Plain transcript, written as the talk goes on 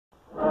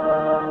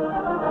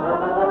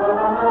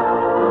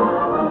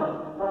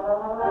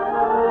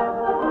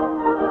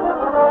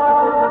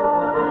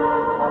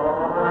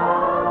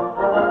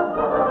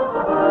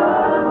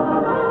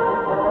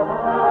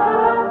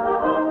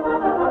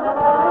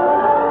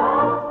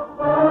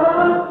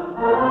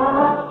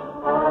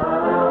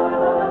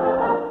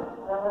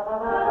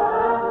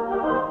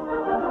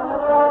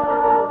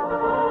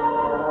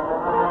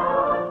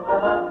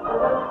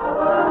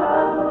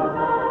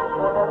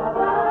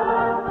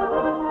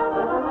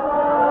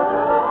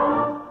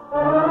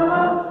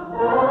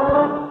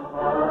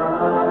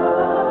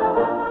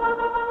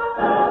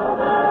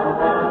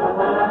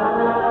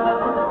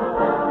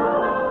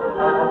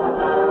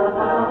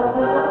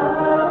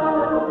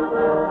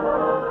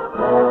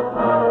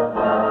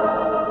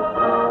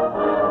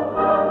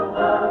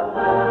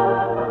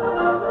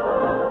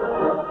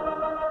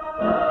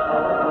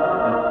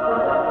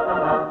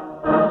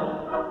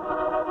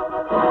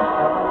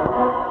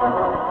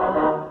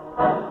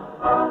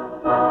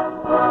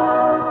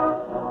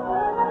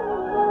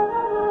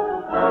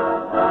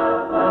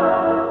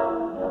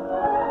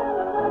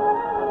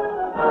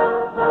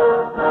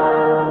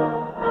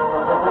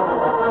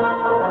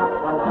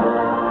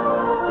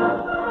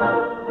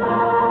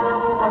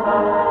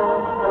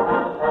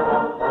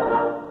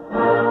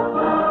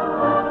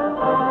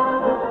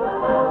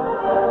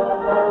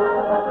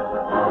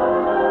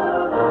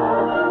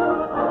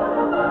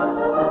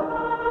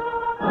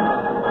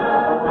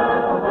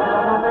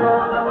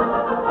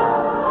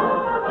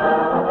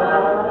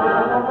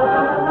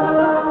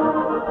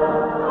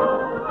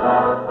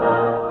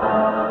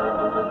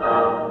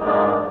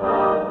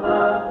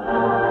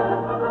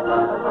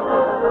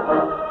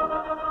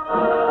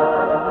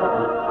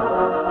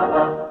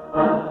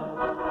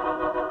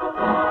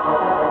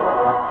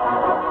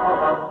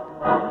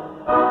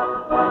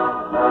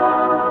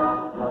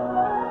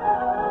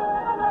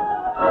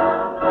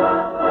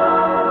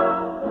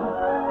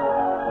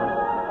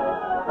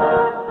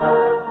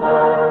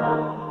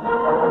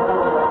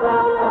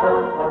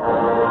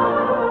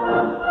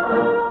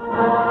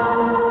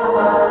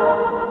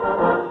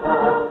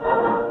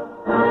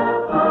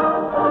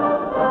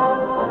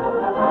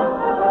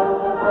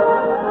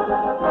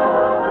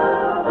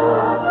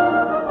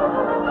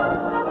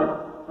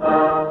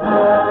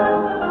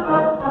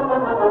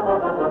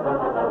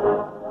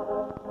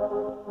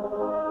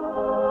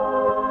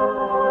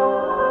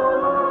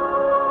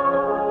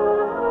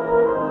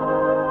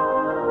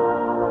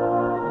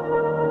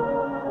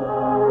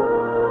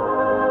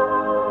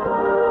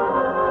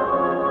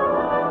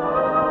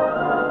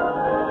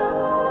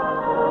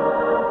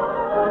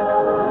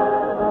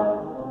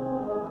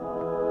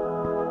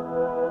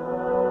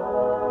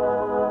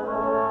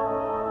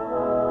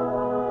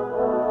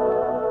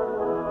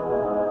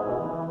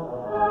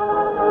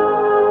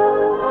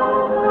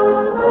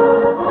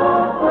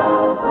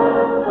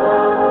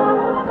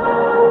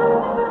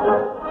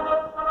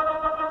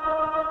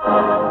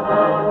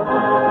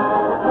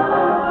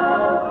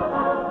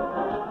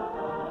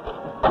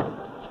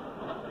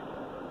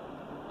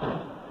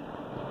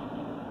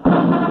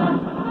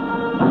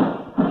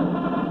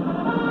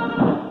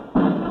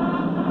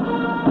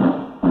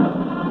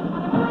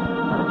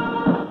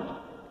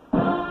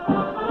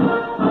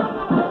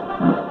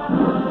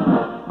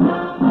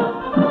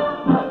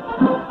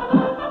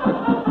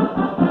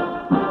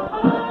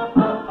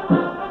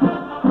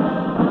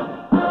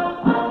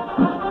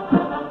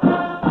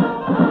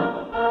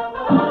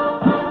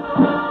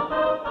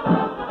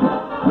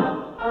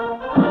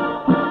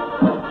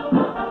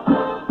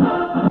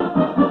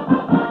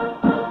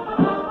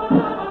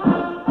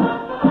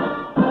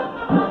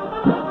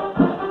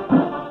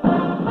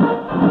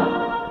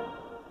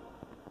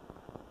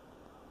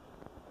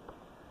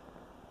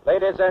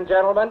and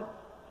gentlemen,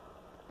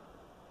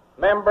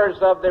 members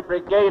of the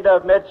Brigade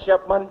of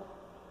Midshipmen,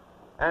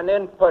 and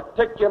in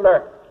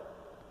particular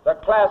the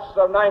class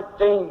of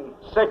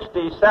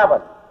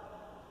 1967,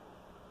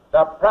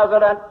 the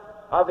President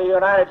of the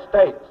United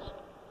States.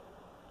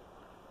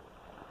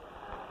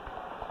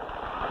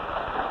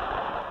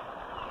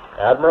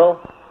 Admiral,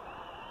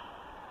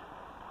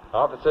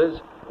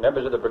 officers,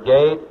 members of the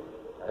brigade,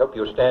 I hope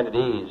you'll stand at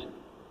ease.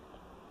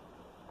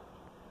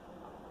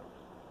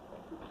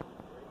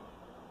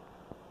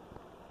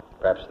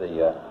 Perhaps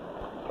the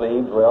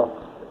plebes will.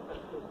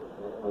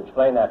 We'll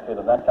explain that to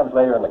them. That comes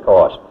later in the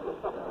course.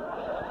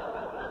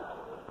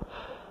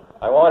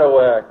 I want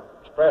to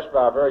express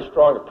our very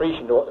strong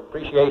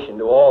appreciation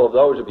to all of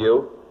those of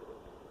you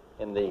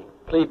in the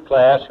plebe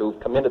class who've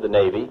come into the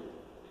Navy.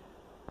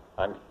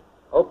 I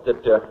hope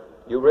that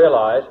you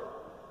realize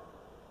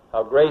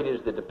how great is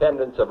the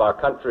dependence of our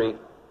country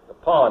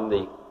upon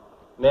the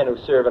men who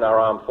serve in our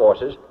armed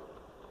forces.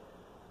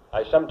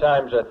 I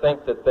sometimes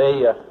think that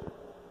the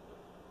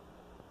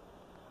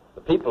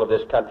people of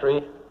this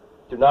country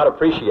do not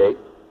appreciate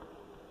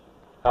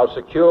how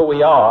secure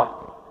we are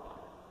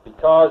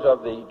because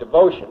of the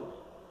devotion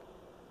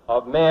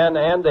of men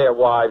and their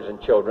wives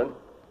and children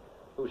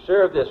who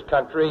serve this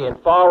country in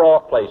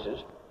far-off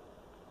places,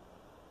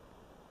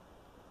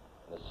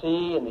 in the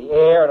sea, in the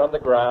air, and on the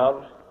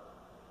ground,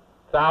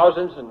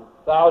 thousands and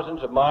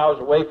thousands of miles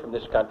away from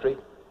this country,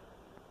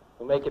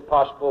 who make it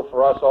possible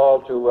for us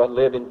all to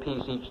live in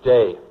peace each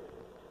day.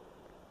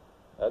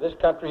 This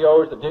country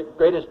owes the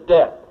greatest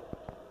debt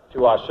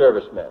to our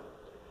servicemen.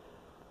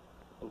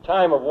 In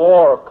time of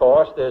war, of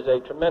course, there's a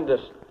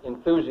tremendous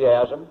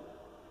enthusiasm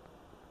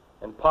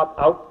and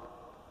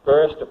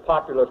outburst of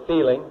popular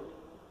feeling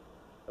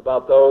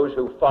about those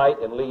who fight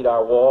and lead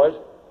our wars,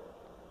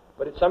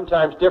 but it's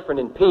sometimes different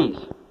in peace.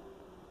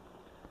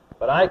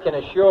 But I can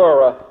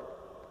assure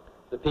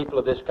the people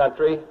of this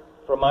country,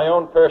 from my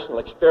own personal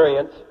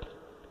experience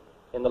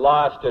in the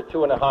last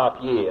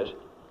 2.5 years,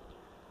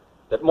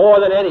 that more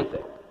than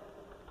anything,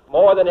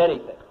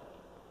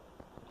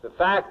 the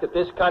fact that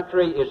this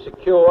country is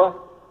secure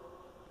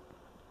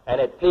and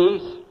at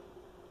peace,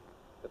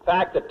 the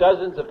fact that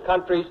dozens of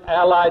countries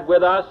allied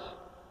with us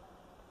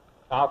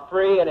are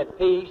free and at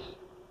peace,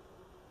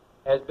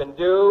 has been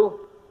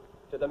due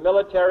to the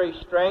military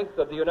strength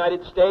of the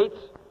United States,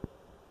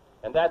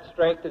 and that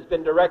strength has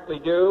been directly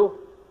due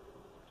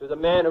to the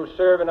men who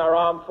serve in our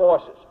armed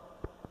forces.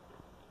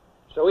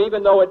 So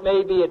even though it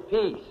may be at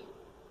peace,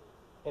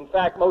 in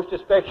fact, most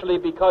especially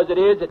because it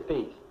is at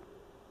peace,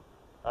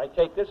 I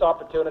take this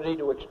opportunity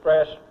to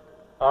express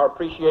our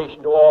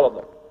appreciation to all of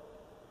them,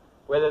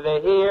 whether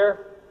they're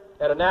here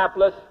at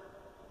Annapolis,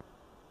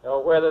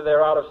 or whether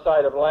they're out of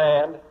sight of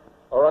land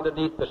or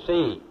underneath the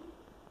sea.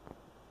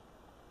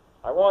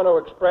 I want to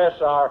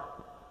express our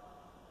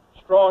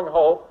strong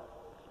hope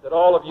that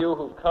all of you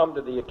who've come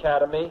to the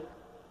Academy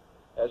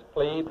as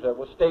plebes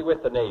will stay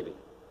with the Navy.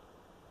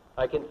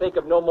 I can think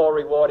of no more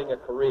rewarding a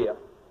career.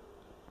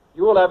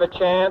 You will have a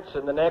chance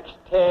in the next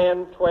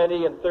 10,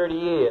 20, and 30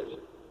 years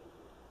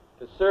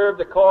to serve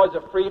the cause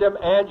of freedom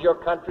and your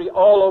country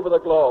all over the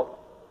globe,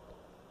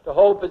 to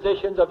hold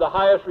positions of the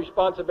highest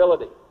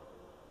responsibility,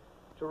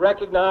 to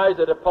recognize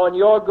that upon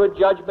your good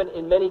judgment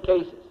in many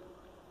cases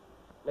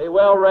may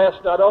well rest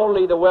not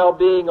only the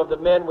well-being of the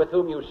men with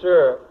whom you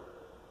serve,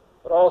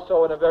 but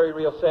also in a very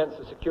real sense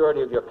the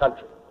security of your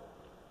country.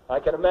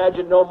 I can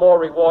imagine no more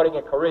rewarding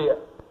a career,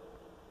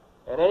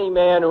 and any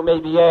man who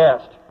may be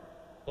asked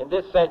in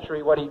this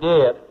century what he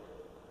did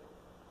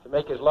to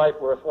make his life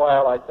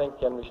worthwhile, I think,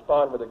 can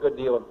respond with a good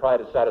deal of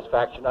pride and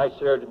satisfaction. I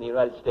served in the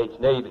United States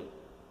Navy.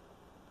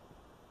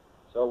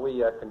 So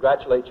we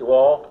congratulate you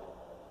all.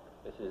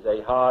 This is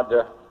a hard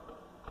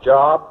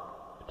job,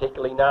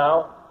 particularly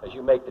now as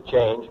you make the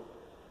change.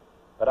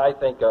 But I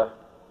think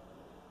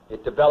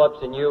it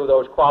develops in you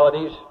those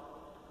qualities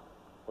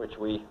which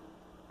we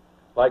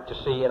like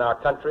to see in our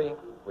country,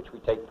 which we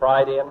take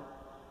pride in.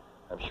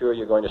 I'm sure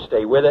you're going to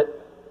stay with it.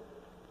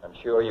 I'm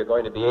sure you're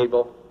going to be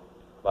able,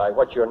 by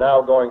what you're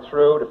now going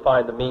through, to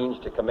find the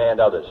means to command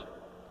others.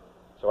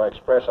 So I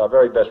express our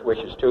very best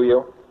wishes to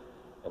you,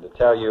 and to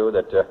tell you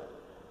that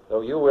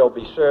though you will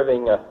be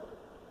serving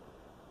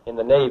in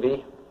the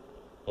Navy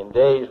in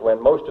days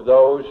when most of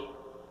those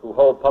who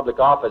hold public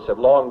office have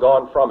long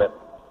gone from it,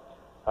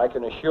 I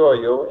can assure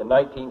you in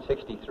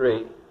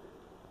 1963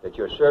 that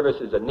your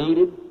services are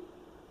needed,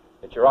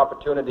 that your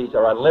opportunities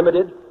are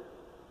unlimited,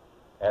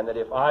 and that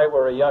if I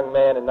were a young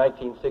man in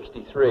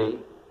 1963,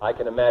 I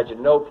can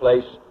imagine no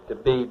place to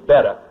be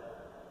better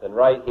than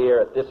right here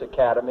at this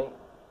academy,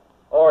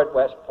 or at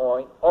West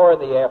Point, or in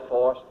the Air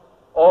Force,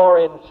 or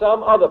in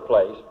some other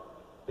place,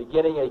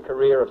 beginning a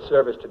career of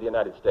service to the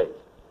United States.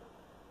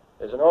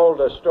 There's an old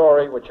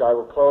story which I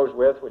will close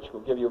with, which will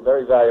give you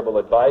very valuable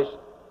advice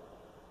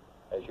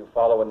as you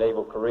follow a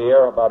naval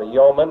career, about a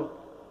yeoman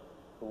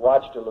who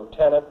watched a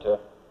lieutenant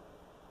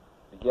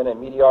begin a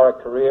meteoric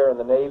career in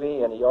the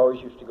Navy, and he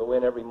always used to go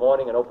in every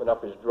morning and open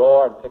up his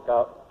drawer and pick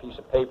out a piece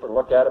of paper and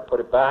look at it, put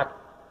it back.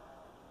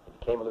 He'd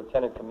became a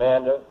lieutenant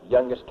commander,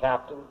 youngest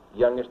captain,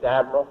 youngest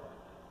admiral,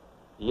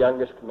 the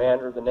youngest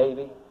commander of the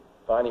Navy.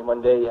 Finally,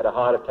 one day he had a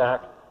heart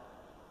attack.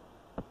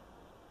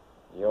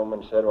 The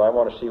yeoman said, well, I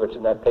want to see what's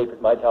in that paper.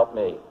 It might help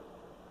me.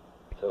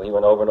 So he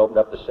went over and opened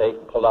up the safe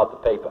and pulled out the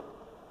paper.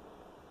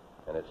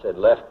 And it said,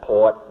 left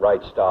port,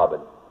 right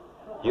starboard.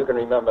 You can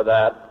remember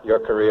that. Your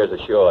career is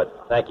assured.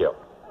 Thank you.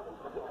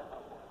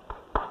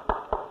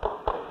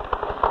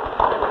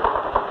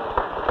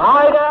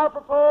 I now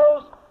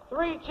propose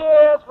 3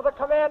 cheers for the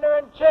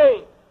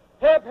Commander-in-Chief.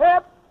 Hip,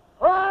 hip,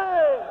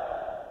 hooray!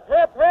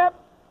 Hip, hip,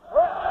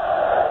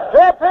 hooray!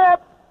 Hip,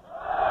 hip!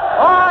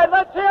 All right,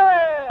 let's hear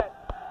it!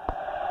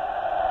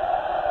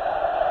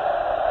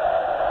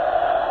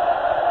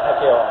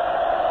 Thank you.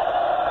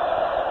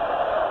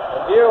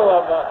 In view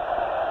of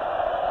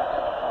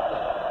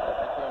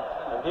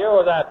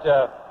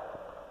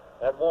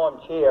that warm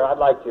cheer, I'd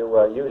like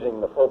to,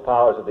 using the full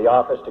powers of the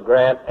office, to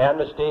grant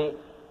amnesty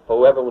for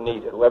whoever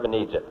needs it, whoever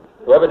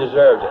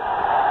deserves it.